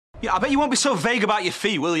Yeah, I bet you won't be so vague about your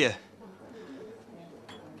fee, will you?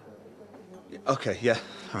 Okay, yeah.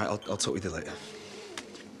 All right, I'll talk with you later.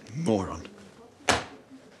 Moron.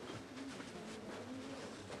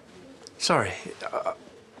 Sorry,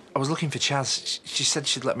 I was looking for Chaz. She said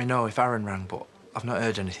she'd let me know if Aaron rang, but I've not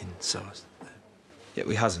heard anything, so... Yeah,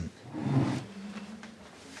 he hasn't.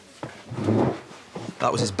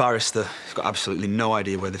 That was his barrister. He's got absolutely no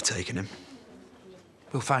idea where they've taken him.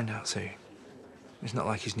 We'll find out soon. It's not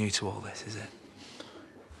like he's new to all this, is it?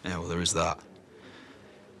 Yeah, well, there is that.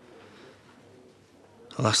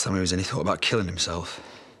 The last time he was in, he thought about killing himself.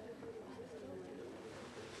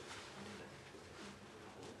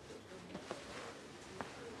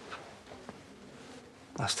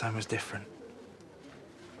 Last time was different.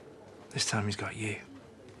 This time he's got you.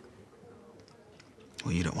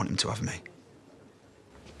 Well, you don't want him to have me.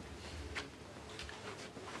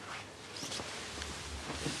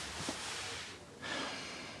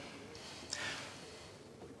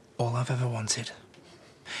 All I've ever wanted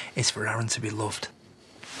is for Aaron to be loved.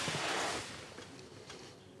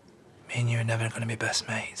 Me and you are never going to be best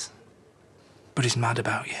mates. But he's mad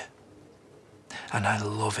about you. And I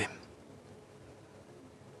love him.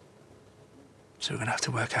 So we're going to have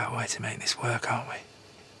to work out a way to make this work, aren't we?